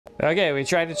Okay, we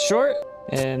tried it short,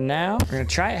 and now we're gonna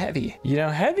try it heavy. You know,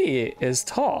 heavy is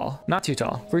tall, not too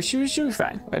tall. We should be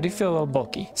fine. I do feel a little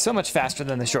bulky. So much faster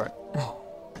than the short.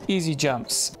 Easy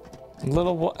jumps.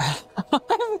 Little.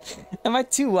 Am I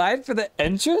too wide for the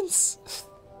entrance?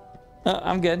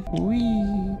 I'm good.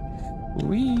 Wee.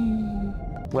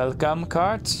 Welcome,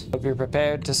 cart. Hope you're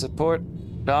prepared to support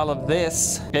all of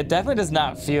this. It definitely does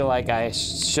not feel like I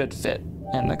should fit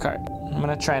in the cart. I'm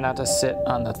gonna try not to sit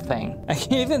on the thing. I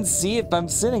can't even see if I'm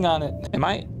sitting on it. Am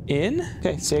I in?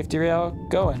 Okay, safety rail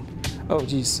going. Oh,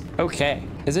 geez. Okay.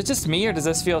 Is it just me or does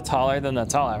this feel taller than the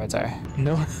tall avatar?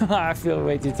 No, I feel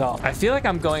way too tall. I feel like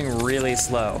I'm going really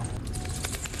slow.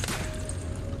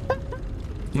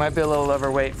 Might be a little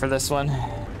overweight for this one.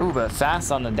 Ooh, but fast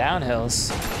on the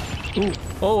downhills. Ooh,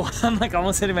 oh, I'm like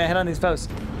almost hitting my head on these posts.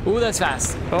 Ooh, that's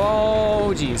fast.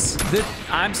 Oh, geez.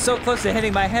 I'm so close to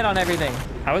hitting my head on everything.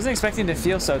 I wasn't expecting to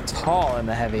feel so tall in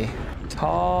the heavy.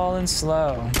 Tall and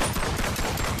slow.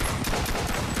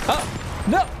 Oh,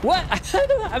 no, what?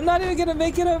 I'm not even gonna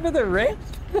make it over the ramp.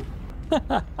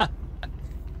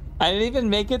 I didn't even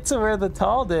make it to where the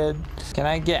tall did. Can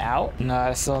I get out? No,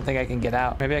 I still don't think I can get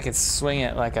out. Maybe I could swing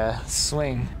it like a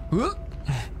swing.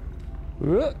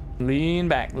 Lean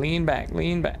back, lean back,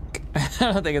 lean back.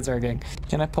 I don't think it's working.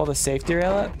 Can I pull the safety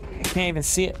rail up? I can't even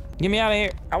see it. Get me out of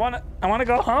here. I wanna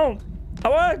go home. I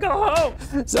wanna go home.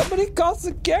 Somebody call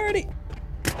security.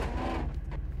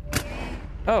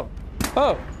 Oh.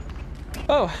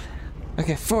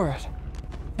 Okay, forward.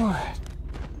 Come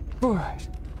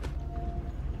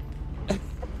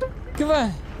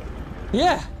on.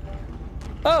 Yeah.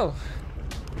 Oh,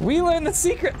 we learned the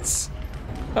secrets.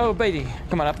 Oh, baby.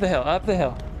 Come on, up the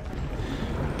hill.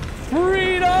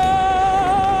 Freedom!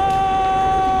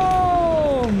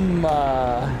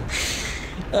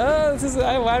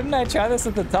 Why didn't I try this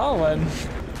with the tall one?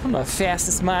 I'm the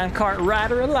fastest minecart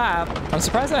rider alive. I'm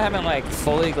surprised I haven't like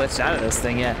fully glitched out of this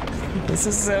thing yet. This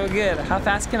is so good. How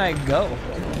fast can I go?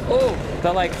 Oh,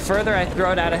 the like further I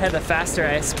throw it out ahead, the faster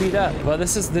I speed up. Well,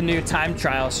 this is the new time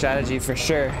trial strategy for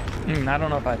sure. I don't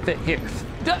know if I fit here.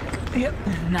 Yep,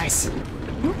 nice.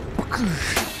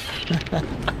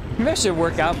 Maybe I should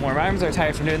work out more. My arms are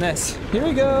tired from doing this. Here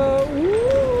we go.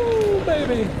 Woo,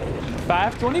 baby.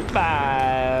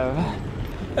 525.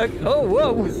 Okay. Oh,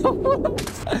 whoa.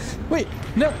 Wait,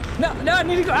 no, I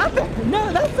need to go out there.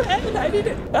 No, that's the end. I need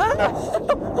it.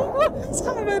 What's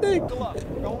happening?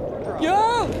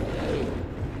 Yo!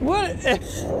 What?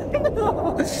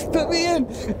 Put me in.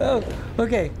 Oh,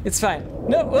 okay, it's fine.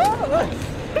 No.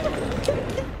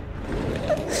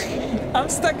 I'm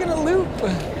stuck in a loop.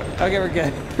 Okay, we're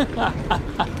good.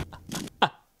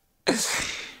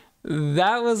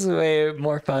 That was way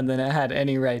more fun than it had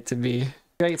any right to be.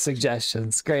 Great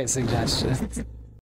suggestions.